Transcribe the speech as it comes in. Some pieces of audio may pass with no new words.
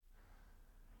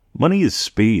Money is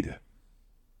speed.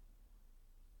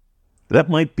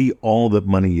 That might be all that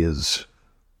money is.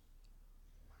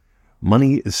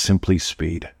 Money is simply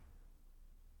speed.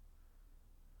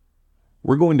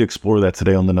 We're going to explore that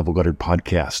today on the Neville Goddard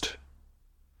podcast.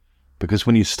 Because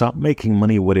when you stop making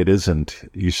money what it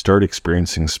isn't, you start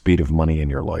experiencing speed of money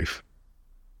in your life.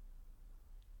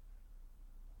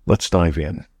 Let's dive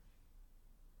in.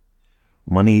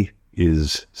 Money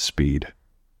is speed.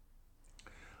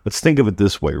 Let's think of it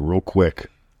this way real quick.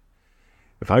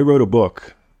 If I wrote a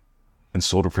book and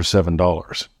sold it for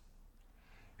 $7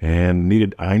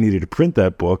 and I needed to print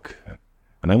that book,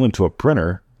 and I went to a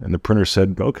printer and the printer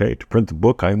said, okay, to print the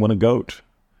book, I want a goat.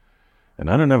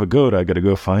 And I don't have a goat, I got to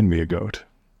go find me a goat.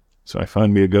 So I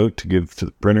find me a goat to give to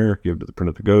the printer, give to the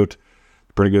printer the goat.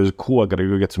 The printer goes, cool, I got to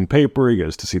go get some paper. He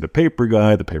goes to see the paper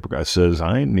guy. The paper guy says,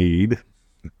 I need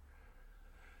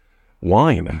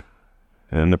wine.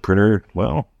 And the printer,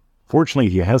 well,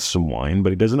 fortunately he has some wine,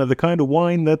 but he doesn't have the kind of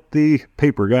wine that the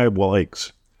paper guy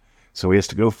likes. So he has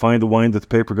to go find the wine that the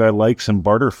paper guy likes and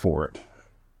barter for it.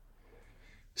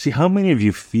 See, how many of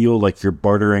you feel like you're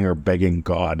bartering or begging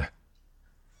God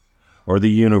or the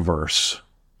universe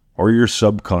or your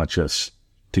subconscious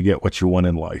to get what you want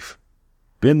in life?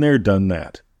 Been there, done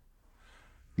that.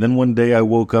 Then one day I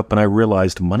woke up and I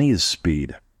realized money is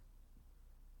speed.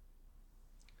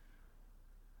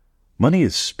 Money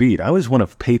is speed. I was one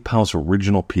of PayPal's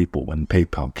original people when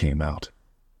PayPal came out.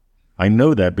 I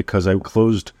know that because I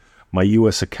closed my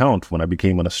U.S. account when I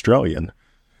became an Australian.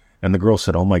 And the girl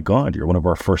said, oh my God, you're one of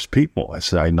our first people. I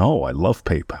said, I know, I love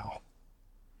PayPal.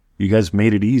 You guys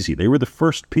made it easy. They were the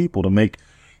first people to make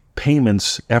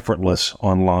payments effortless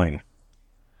online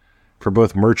for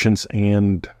both merchants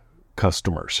and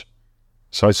customers.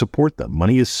 So I support them.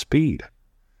 Money is speed.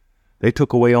 They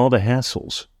took away all the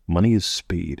hassles. Money is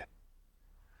speed.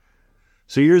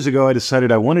 So years ago, I decided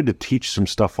I wanted to teach some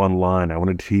stuff online. I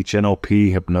wanted to teach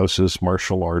NLP, hypnosis,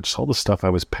 martial arts, all the stuff I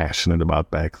was passionate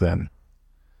about back then.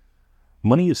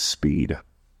 Money is speed.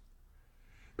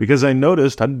 Because I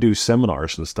noticed I'd do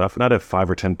seminars and stuff, and I'd have 5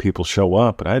 or 10 people show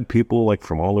up, and I had people like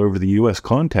from all over the U.S.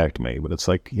 contact me. But it's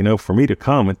like, for me to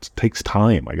come, it takes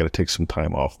time. I got to take some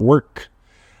time off work.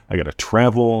 I got to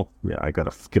travel. I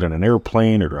got to get on an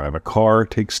airplane or drive a car.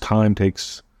 It takes time,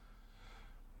 takes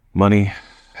money,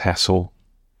 hassle.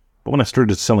 But when I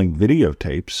started selling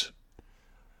videotapes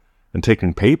and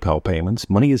taking PayPal payments,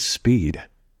 money is speed.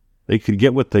 They could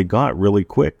get what they got really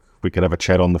quick. We could have a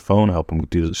chat on the phone, help them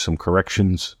do some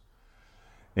corrections.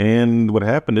 And what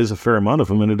happened is a fair amount of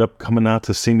them ended up coming out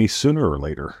to see me sooner or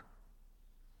later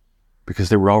because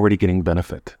they were already getting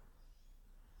benefit.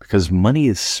 Because money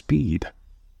is speed.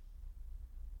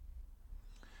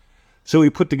 So we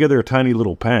put together a tiny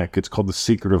little pack. It's called The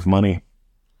Secret of Money.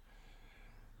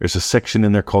 There's a section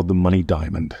in there called the Money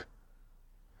Diamond.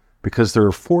 Because there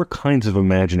are 4 kinds of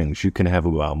imaginings you can have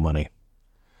about money.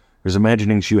 There's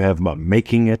imaginings you have about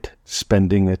making it,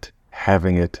 spending it,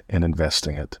 having it, and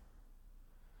investing it.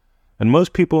 And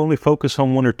most people only focus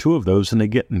on 1 or 2 of those, and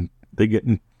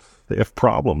they have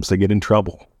problems. They get in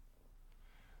trouble.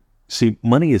 See,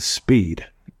 money is speed.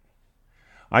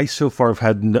 I so far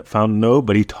have found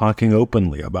nobody talking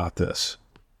openly about this.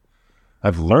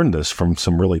 I've learned this from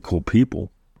some really cool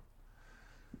people.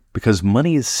 Because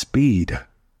money is speed.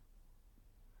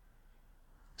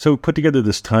 So we put together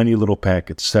this tiny little pack.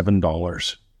 It's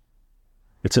 $7.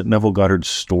 It's at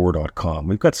NevilleGoddardStore.com.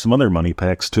 We've got some other money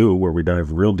packs too, where we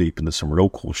dive real deep into some real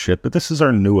cool shit, but this is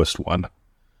our newest one.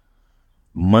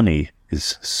 Money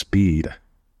is speed.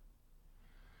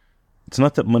 It's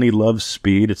not that money loves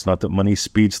speed. It's not that money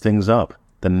speeds things up.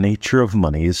 The nature of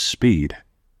money is speed.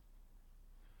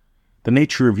 The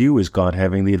nature of you is God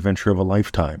having the adventure of a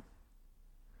lifetime.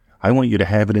 I want you to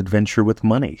have an adventure with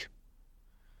money.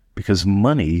 Because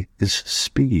money is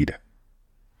speed.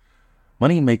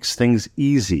 Money makes things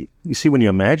easy. You see, when you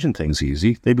imagine things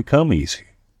easy, they become easy.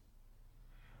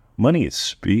 Money is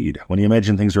speed. When you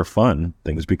imagine things are fun,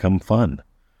 things become fun.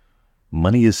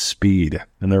 Money is speed.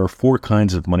 And there are 4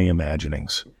 kinds of money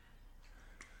imaginings.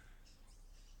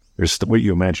 There's what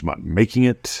you imagine about making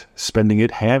it, spending it,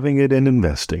 having it, and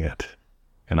investing it.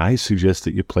 And I suggest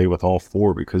that you play with all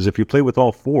 4, because if you play with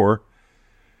all 4,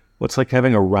 well, it's like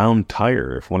having a round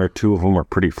tire. If 1 or 2 of them are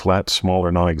pretty flat, small,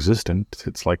 or non-existent,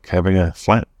 it's like having a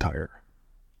flat tire.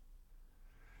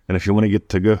 And if you want to get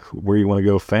to go where you want to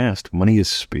go fast, money is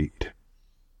speed.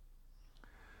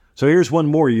 So here's one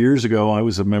more. Years ago, I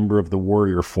was a member of the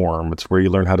Warrior Forum. It's where you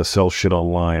learn how to sell shit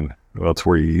online. Well, it's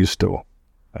where you used to.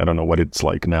 I don't know what it's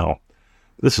like now.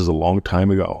 This is a long time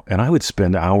ago. And I would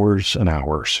spend hours and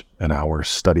hours and hours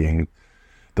studying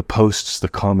the the posts, the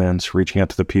comments, reaching out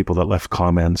to the people that left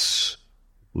comments,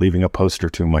 leaving a post or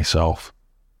two myself.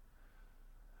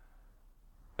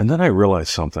 And then I realized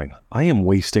something. I am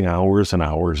wasting hours and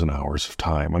hours and hours of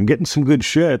time. I'm getting some good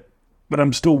shit, but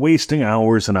I'm still wasting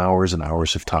hours and hours and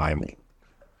hours of time.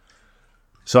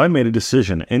 So I made a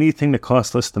decision. Anything that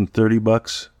costs less than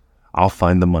 $30, I'll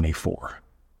find the money for.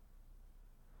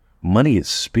 Money is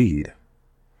speed.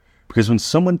 Because when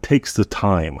someone takes the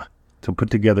time to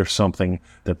put together something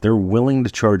that they're willing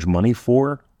to charge money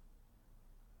for,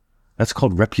 that's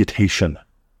called reputation.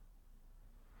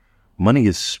 Money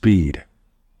is speed.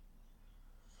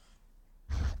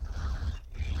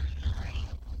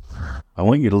 I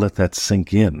want you to let that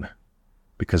sink in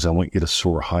because I want you to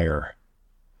soar higher.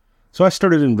 So I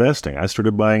started investing. I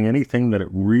started buying anything that it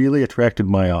really attracted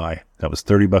my eye. That was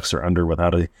 $30 or under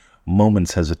without a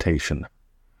moment's hesitation.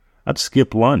 I'd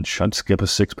skip lunch. I'd skip a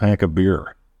 6-pack of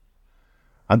beer.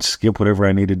 I'd skip whatever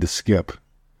I needed to skip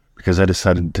because I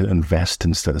decided to invest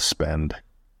instead of spend.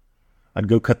 I'd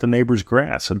go cut the neighbor's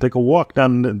grass. I'd take a walk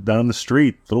down the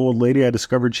street. The little old lady, I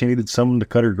discovered she needed someone to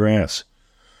cut her grass.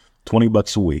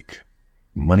 $20 a week.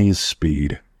 Money is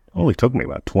speed. Only took me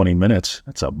about 20 minutes.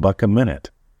 That's $1 a minute.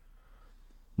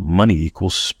 Money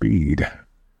equals speed.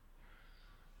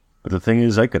 But the thing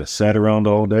is, I could have sat around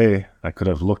all day. I could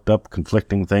have looked up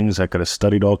conflicting things. I could have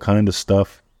studied all kinds of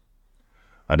stuff.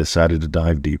 I decided to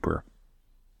dive deeper.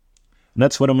 And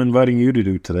that's what I'm inviting you to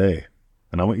do today.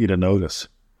 And I want you to notice.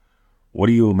 What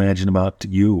do you imagine about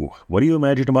you? What do you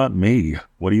imagine about me?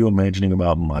 What are you imagining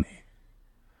about money?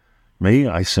 Me,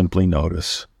 I simply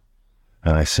notice.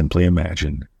 And I simply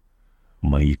imagine.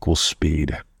 Money equals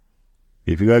speed.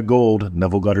 If you got gold,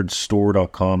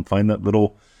 NevilleGoddardStore.com. Find that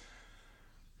little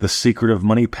The Secret of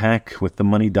Money pack with the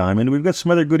money diamond. We've got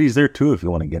some other goodies there too if you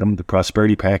want to get them. The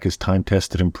Prosperity pack is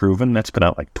time-tested and proven. That's been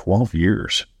out like 12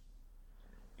 years.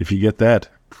 If you get that,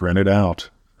 print it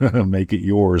out. Make it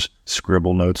yours.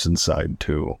 Scribble notes inside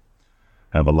too.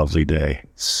 Have a lovely day.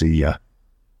 See ya.